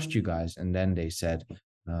trust you guys? And then they said,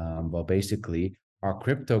 well, basically, our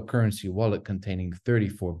cryptocurrency wallet containing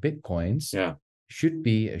 34 Bitcoins should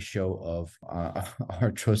be a show of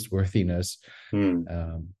our trustworthiness.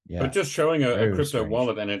 But just showing a crypto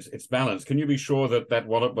wallet and its balance, can you be sure that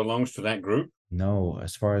wallet belongs to that group? No,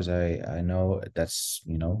 as far as I know, that's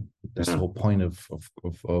the whole point of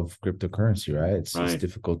cryptocurrency, right? It's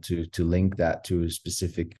difficult to link that to a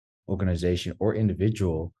specific organization or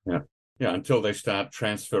individual. Yeah, until they start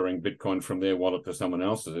transferring Bitcoin from their wallet to someone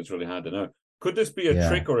else's, it's really hard to know. Could this be a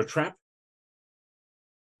trick or a trap?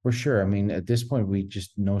 For sure. I mean, at this point, we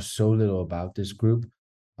just know so little about this group.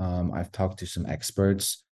 I've talked to some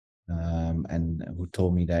experts and who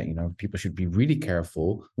told me that, people should be really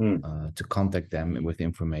careful to contact them with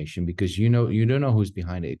information, because you don't know who's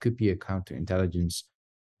behind it. It could be a counterintelligence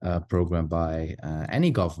program by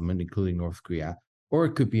any government, including North Korea, or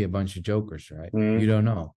it could be a bunch of jokers, right? You don't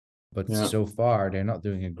know. But so far, they're not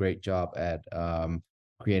doing a great job at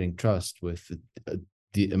creating trust with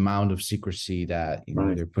the amount of secrecy that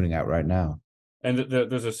they're putting out right now. And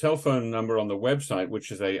there's a cell phone number on the website, which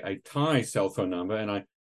is a Thai cell phone number. And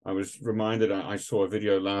I was reminded, I saw a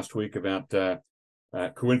video last week about,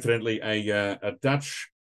 coincidentally, a Dutch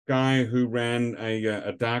guy who ran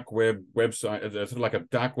a dark web website, sort of like a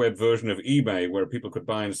dark web version of eBay, where people could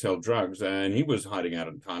buy and sell drugs. And he was hiding out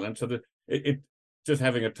in Thailand. So just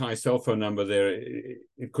having a Thai cell phone number there,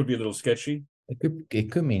 it could be a little sketchy.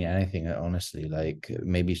 It could mean anything, honestly. Like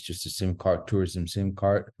maybe it's just a SIM card, tourism SIM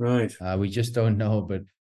card. Right. We just don't know. But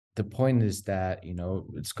the point is that,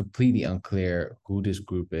 it's completely unclear who this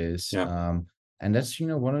group is. And that's,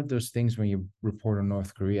 one of those things when you report on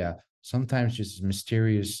North Korea, sometimes just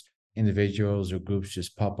mysterious individuals or groups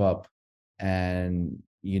just pop up and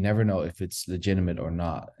you never know if it's legitimate or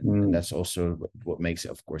not. And that's also what makes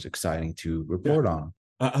it, of course, exciting to report on.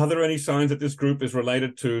 Are there any signs that this group is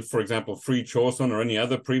related to, for example, Free Chosun or any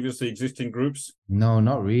other previously existing groups? No,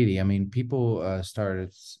 not really. I mean, people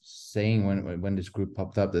started saying when this group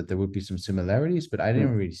popped up that there would be some similarities, but I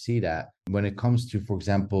didn't really see that. When it comes to, for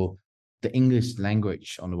example, the English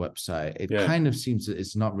language on the website, it kind of seems that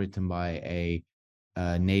it's not written by a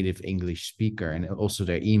native English speaker, and also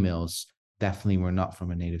their emails definitely were not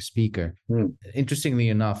from a native speaker. Interestingly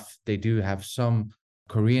enough, they do have some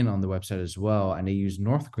Korean on the website as well, and they use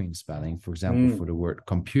North Korean spelling, for example, for the word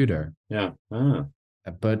computer.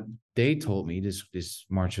 But they told me, this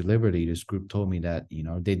March of Liberty, this group told me that,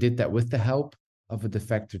 they did that with the help of a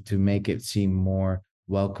defector to make it seem more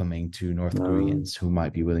welcoming to North Koreans who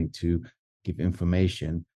might be willing to give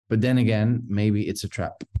information. But then again, maybe it's a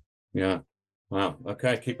trap. Yeah. Wow.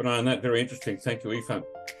 Okay. Keep an eye on that. Very interesting. Thank you, Ifang.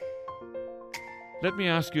 Let me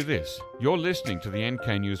ask you this. You're listening to the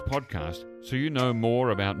NK News podcast, so you know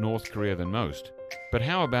more about North Korea than most. But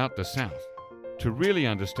how about the South? To really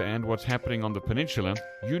understand what's happening on the peninsula,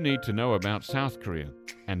 you need to know about South Korea.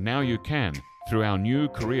 And now you can, through our new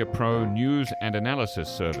Korea Pro news and analysis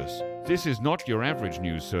service. This is not your average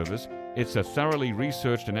news service. It's a thoroughly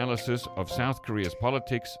researched analysis of South Korea's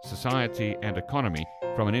politics, society, and economy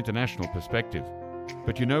from an international perspective.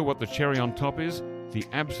 But you know what the cherry on top is? The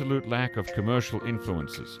absolute lack of commercial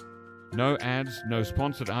influences. No ads, no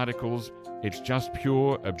sponsored articles. It's just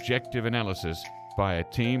pure, objective analysis by a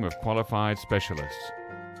team of qualified specialists.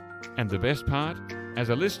 And the best part? As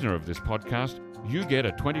a listener of this podcast, you get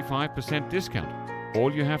a 25% discount. All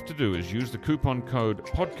you have to do is use the coupon code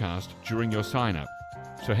PODCAST during your sign-up.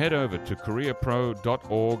 So head over to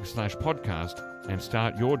koreapro.org/podcast and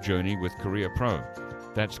start your journey with Korea Pro.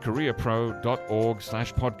 That's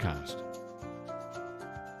koreapro.org/podcast.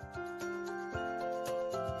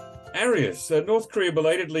 Arius, North Korea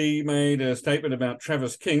belatedly made a statement about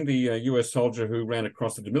Travis King, the US soldier who ran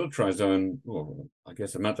across the demilitarized zone, I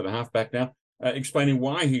guess a month and a half back now, explaining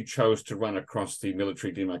why he chose to run across the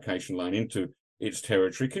military demarcation line into its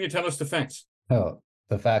territory. Can you tell us the facts? Oh,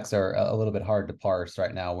 the facts are a little bit hard to parse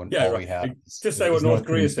right now when all we have just say what North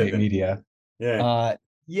Korea said. Media.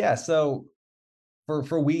 Yeah. So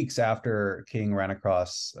for weeks after King ran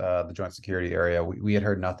across the joint security area, we had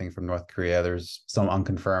heard nothing from North Korea. There's some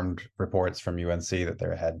unconfirmed reports from UNC that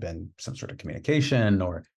there had been some sort of communication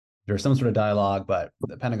or there was some sort of dialogue, but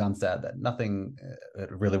the Pentagon said that nothing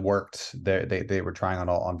really worked. They were trying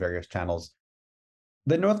on various channels.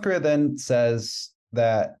 Then North Korea then says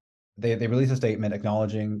that they released a statement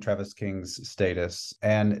acknowledging Travis King's status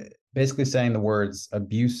and basically saying the words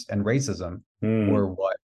abuse and racism were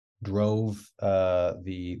what drove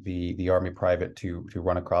the Army private to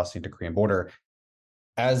run across the inter-Korean border.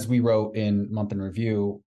 As we wrote in Month in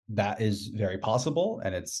Review, that is very possible,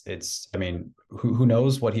 and it's I mean, who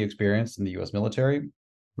knows what he experienced in the U.S. military.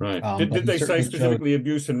 Right. Did they say specifically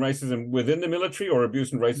abuse and racism within the military or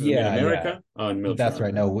abuse and racism in America? Yeah. In military. That's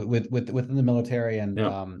right. No, within the military, and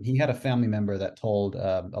he had a family member that told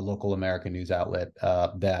a local American news outlet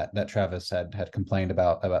that Travis had complained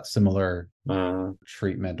about similar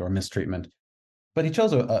treatment or mistreatment. But he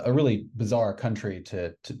chose a really bizarre country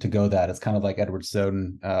to go that. It's kind of like Edward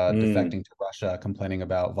Snowden defecting to Russia, complaining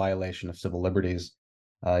about violation of civil liberties.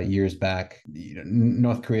 Years back.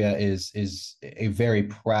 North Korea is a very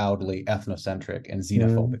proudly ethnocentric and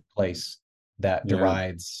xenophobic place that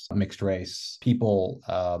derides mixed race people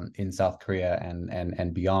in South Korea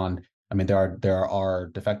and beyond. I mean, there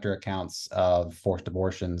are defector accounts of forced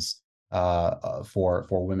abortions for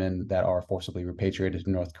women that are forcibly repatriated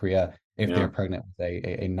to North Korea if they're pregnant with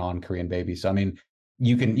a non-Korean baby. So I mean,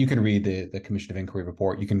 you can read the Commission of Inquiry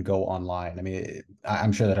report. You can go online. I mean,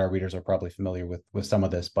 I'm sure that our readers are probably familiar with some of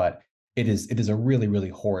this, but it is a really, really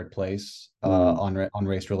horrid place on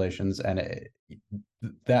race relations, and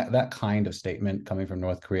that kind of statement coming from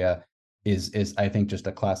North Korea is I think just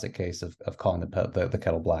a classic case of calling the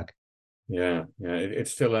kettle black. Yeah.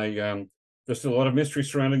 It's still there's still a lot of mystery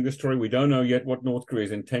surrounding this story. We don't know yet what North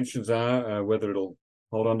Korea's intentions are, whether it'll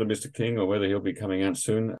hold on to Mr. King or whether he'll be coming out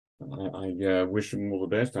soon. I wish him all the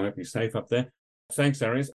best. I hope he's safe up there. Thanks,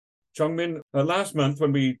 Arius. Jeongmin, last month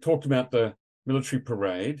when we talked about the military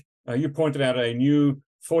parade, you pointed out a new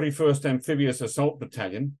 41st Amphibious Assault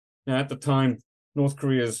Battalion. Now, at the time, North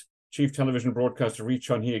Korea's chief television broadcaster Ri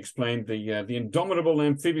Chun-hee explained the indomitable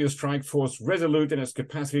amphibious strike force, resolute in its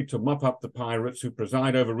capacity to mop up the pirates who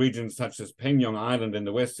preside over regions such as Pengyong Island in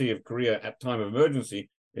the West Sea of Korea at time of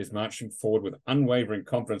emergency, is marching forward with unwavering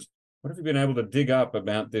confidence. What have you been able to dig up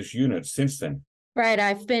about this unit since then? Right.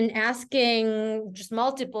 I've been asking just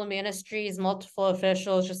multiple ministries, multiple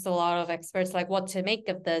officials, just a lot of experts, like what to make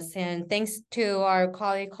of this. And thanks to our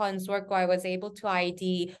colleague Colin's work, I was able to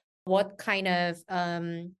ID what kind of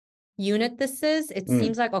unit this is. It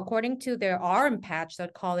seems like, according to their arm patch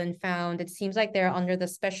that Colin found, it seems like they're under the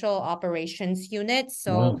Special Operations Unit.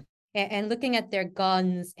 So, and looking at their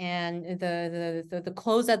guns and the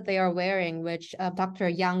clothes that they are wearing, which Dr.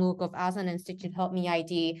 Yang Wook of Asan Institute helped me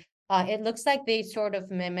ID, it looks like they sort of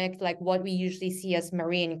mimicked like what we usually see as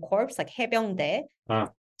Marine Corps, like 해병대.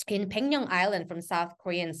 In Paekmyeong Island from South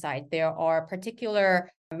Korean side, there are particular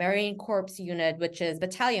Marine Corps unit, which is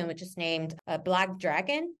battalion, which is named Black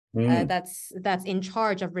Dragon. That's in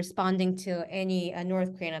charge of responding to any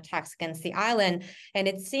North Korean attacks against the island. And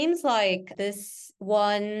it seems like this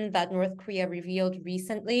one that North Korea revealed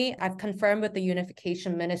recently, I've confirmed with the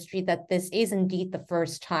Unification Ministry that this is indeed the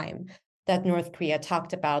first time that North Korea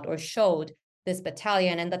talked about or showed this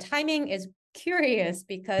battalion. And the timing is curious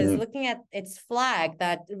because looking at its flag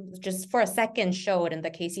that just for a second showed in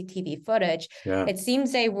the KCTV footage, it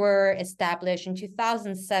seems they were established in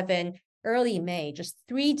 2007, early May, just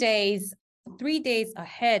 3 days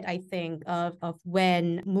ahead, I think, of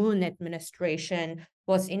when Moon administration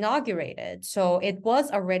was inaugurated. So it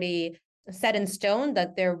was already set in stone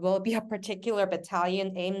that there will be a particular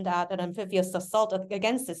battalion aimed at an amphibious assault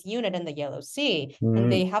against this unit in the Yellow Sea.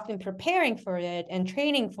 And they have been preparing for it and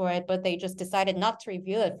training for it, but they just decided not to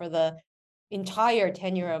reveal it for the entire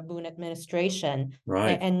tenure of Moon administration.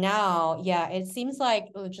 Right. And now, it seems like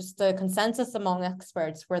just the consensus among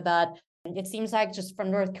experts were that it seems like just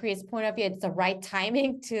from North Korea's point of view, it's the right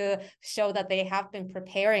timing to show that they have been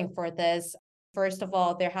preparing for this. First of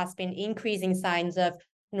all, there has been increasing signs of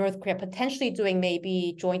North Korea potentially doing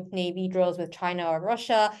maybe joint Navy drills with China or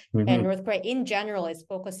Russia. And North Korea in general is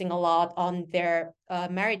focusing a lot on their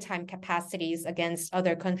maritime capacities against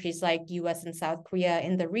other countries like US and South Korea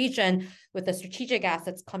in the region, with the strategic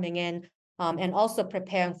assets coming in, and also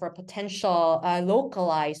preparing for potential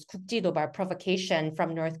localized 국지도발 provocation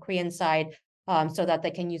from North Korean side, so that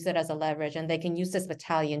they can use it as a leverage, and they can use this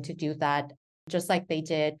battalion to do that, just like they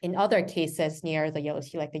did in other cases near the Yellow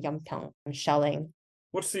Sea, like the Yeonpyeong shelling.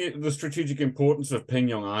 What's the strategic importance of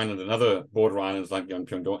Paekmyeong Island and other border islands like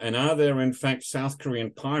Yeonpyeong-do? And are there, in fact, South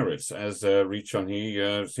Korean pirates, as Ri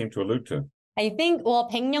Chun-hee seemed to allude to? I think, well,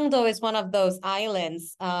 Paekmyeong-do is one of those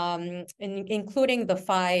islands, including the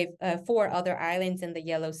four other islands in the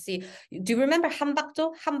Yellow Sea. Do you remember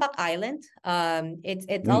Hanbak-do, Hanbak Island?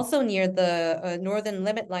 It's also near the northern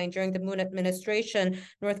limit line. During the Moon administration,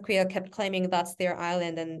 North Korea kept claiming that's their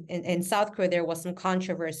island, and in South Korea there was some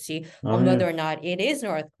controversy on whether or not it is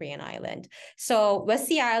North Korean island. So West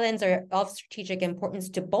Sea Islands are of strategic importance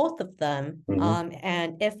to both of them,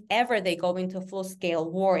 and if ever they go into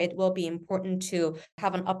full-scale war, it will be important to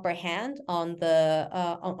have an upper hand on the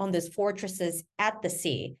on these fortresses at the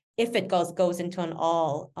sea if it goes into an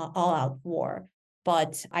all-out war.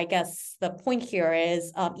 But I guess the point here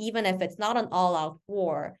is, even if it's not an all-out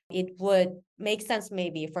war, it would make sense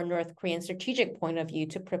maybe for North Korean strategic point of view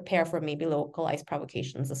to prepare for maybe localized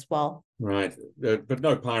provocations as well. Right, but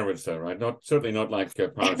no pirates though, right? Certainly not like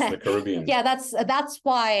pirates in the Caribbean. Yeah, that's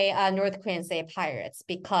why North Koreans say pirates,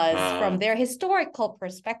 because from their historical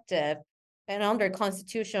perspective and under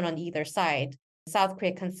constitution on either side, South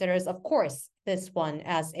Korea considers, of course, this one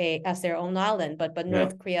as their own island, but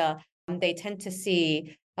North Korea, they tend to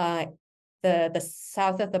see the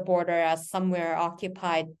south of the border as somewhere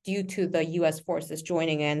occupied due to the U.S. forces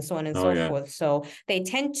joining in, so on and so forth. So they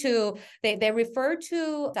tend to they refer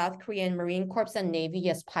to South Korean Marine Corps and Navy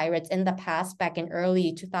as pirates in the past, back in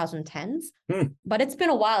early 2010s. But it's been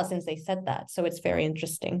a while since they said that, so it's very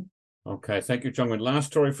interesting. Okay, thank you, Jeongmin. Last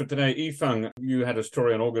story for today. Ifang, you had a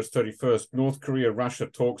story on August 31st. North Korea-Russia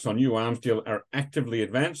talks on new arms deal are actively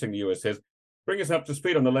advancing, the US says. Bring us up to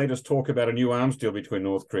speed on the latest talk about a new arms deal between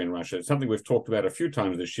North Korea and Russia. It's something we've talked about a few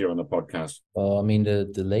times this year on the podcast. Well, I mean, the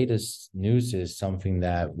latest news is something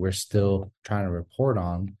that we're still trying to report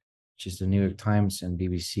on, which is the New York Times and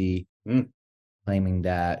BBC claiming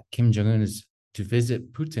that Kim Jong Un is to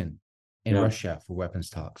visit Putin in Russia for weapons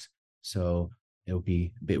talks. So it would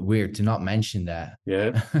be a bit weird to not mention that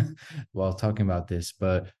while talking about this.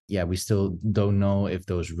 But yeah, we still don't know if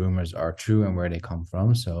those rumors are true and where they come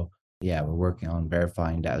from. So yeah, we're working on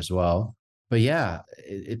verifying that as well. But yeah,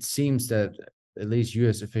 it seems that at least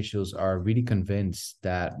US officials are really convinced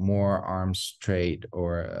that more arms trade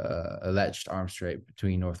or alleged arms trade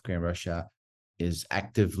between North Korea and Russia is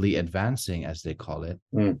actively advancing, as they call it.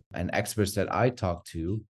 And experts that I talked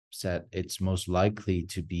to said it's most likely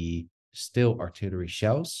to be still artillery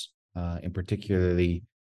shells, in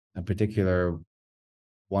particular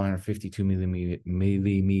 152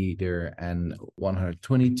 millimeter and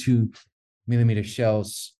 122 millimeter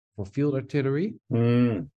shells for field artillery.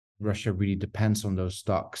 Russia really depends on those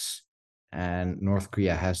stocks, and North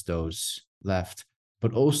Korea has those left.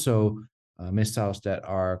 But also missiles that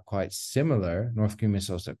are quite similar, North Korean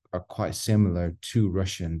missiles that are quite similar to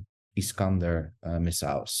Russian Iskander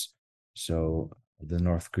missiles. So the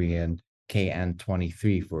North Korean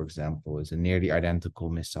KN-23, for example, is a nearly identical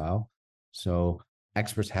missile. So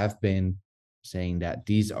experts have been saying that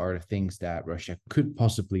these are the things that Russia could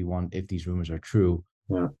possibly want if these rumors are true.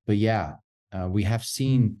 Yeah. But we have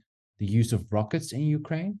seen the use of rockets in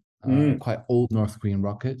Ukraine, quite old North Korean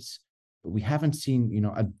rockets. But we haven't seen,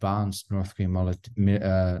 advanced North Korean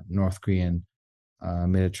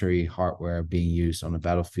military hardware being used on the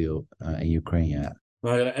battlefield in Ukraine yet.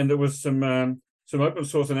 Right, and there was some open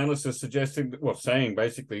source analysis saying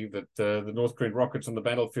basically that the North Korean rockets on the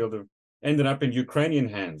battlefield have ended up in Ukrainian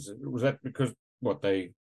hands. Was that because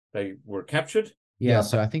they were captured? Yeah,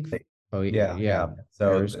 so I think. So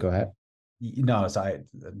Arius, go ahead. No, so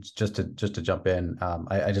just to jump in,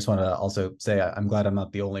 I just want to also say I'm glad I'm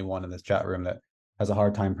not the only one in this chat room that has a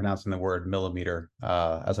hard time pronouncing the word millimeter.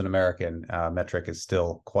 As an American, metric is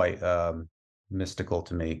still quite mystical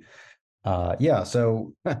to me.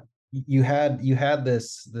 So you had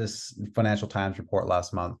this Financial Times report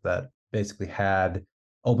last month that basically had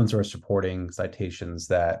open source reporting citations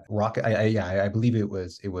that I believe it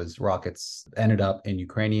was rockets ended up in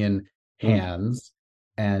Ukrainian hands.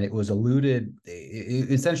 And it was alluded,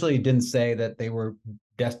 it essentially didn't say that they were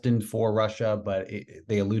destined for Russia, but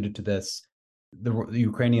they alluded to this. The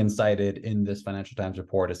Ukrainians cited in this Financial Times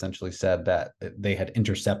report essentially said that they had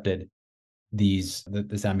intercepted this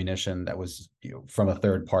ammunition that was from a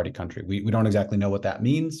third party country. We don't exactly know what that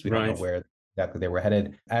means. We don't know where exactly they were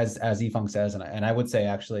headed. As Ifang says, and I would say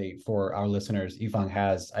actually for our listeners, Ifang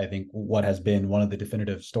has, I think, what has been one of the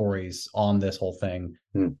definitive stories on this whole thing,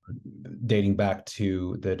 dating back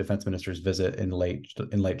to the defense minister's visit in late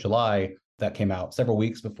July. That came out several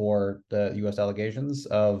weeks before the U.S. allegations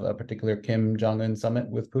of a particular Kim Jong Un summit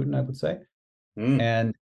with Putin, I would say.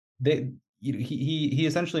 And he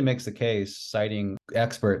essentially makes the case, citing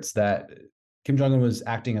experts, that Kim Jong Un was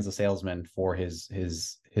acting as a salesman for his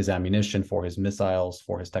ammunition, for his missiles,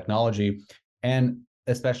 for his technology, and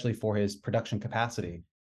especially for his production capacity.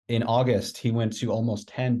 In August, he went to almost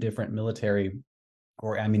 10 different military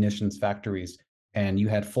or ammunitions factories, and you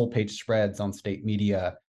had full-page spreads on state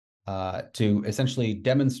media to essentially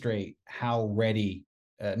demonstrate how ready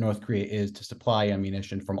North Korea is to supply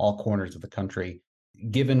ammunition from all corners of the country.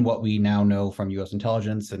 Given what we now know from U.S.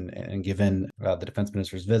 intelligence and given the defense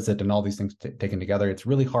minister's visit and all these things taken together, it's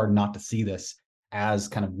really hard not to see this as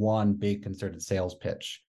kind of one big concerted sales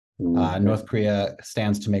pitch. North Korea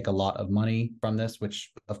stands to make a lot of money from this,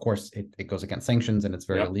 which of course it goes against sanctions and it's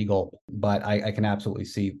very illegal. But I can absolutely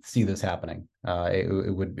see this happening.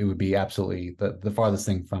 It would be absolutely the farthest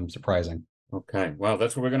thing from surprising. Okay, well,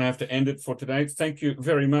 that's where we're going to have to end it for today. Thank you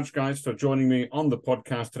very much, guys, for joining me on the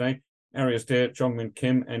podcast today. Arius Derr, Jeongmin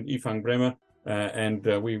Kim, and Ifang Bremer. And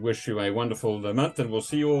we wish you a wonderful month, and we'll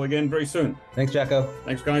see you all again very soon. Thanks, Jacco.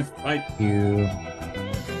 Thanks, guys. Bye. Thank you.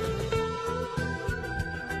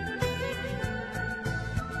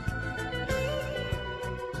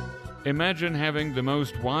 Imagine having the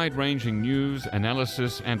most wide-ranging news,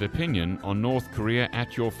 analysis, and opinion on North Korea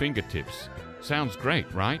at your fingertips. Sounds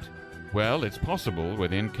great, right? Well, it's possible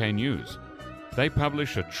with NK News. They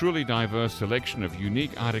publish a truly diverse selection of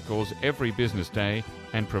unique articles every business day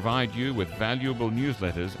and provide you with valuable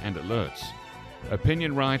newsletters and alerts.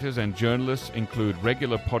 Opinion writers and journalists include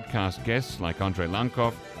regular podcast guests like Andrei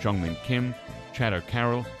Lankov, Jeongmin Kim, Chad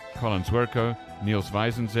O'Carroll, Colin Zwerko, Niels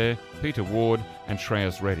Weisenzer, Peter Ward, and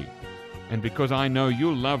Shreyas Reddy. And because I know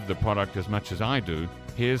you'll love the product as much as I do,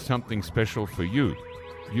 here's something special for you.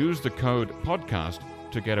 Use the code PODCAST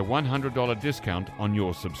to get a $100 discount on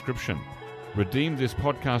your subscription. Redeem this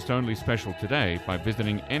podcast-only special today by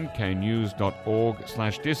visiting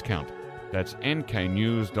nknews.org/discount. That's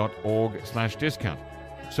nknews.org/discount.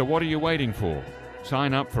 So what are you waiting for?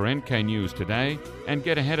 Sign up for NK News today and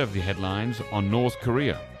get ahead of the headlines on North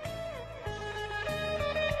Korea.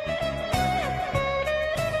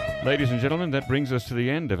 Ladies and gentlemen, that brings us to the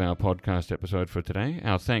end of our podcast episode for today.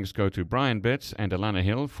 Our thanks go to Brian Betts and Alana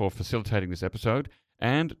Hill for facilitating this episode,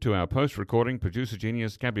 and to our post-recording producer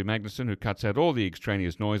genius Gabby Magnuson, who cuts out all the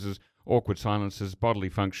extraneous noises, awkward silences, bodily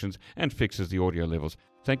functions, and fixes the audio levels.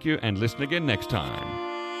 Thank you, and listen again next time.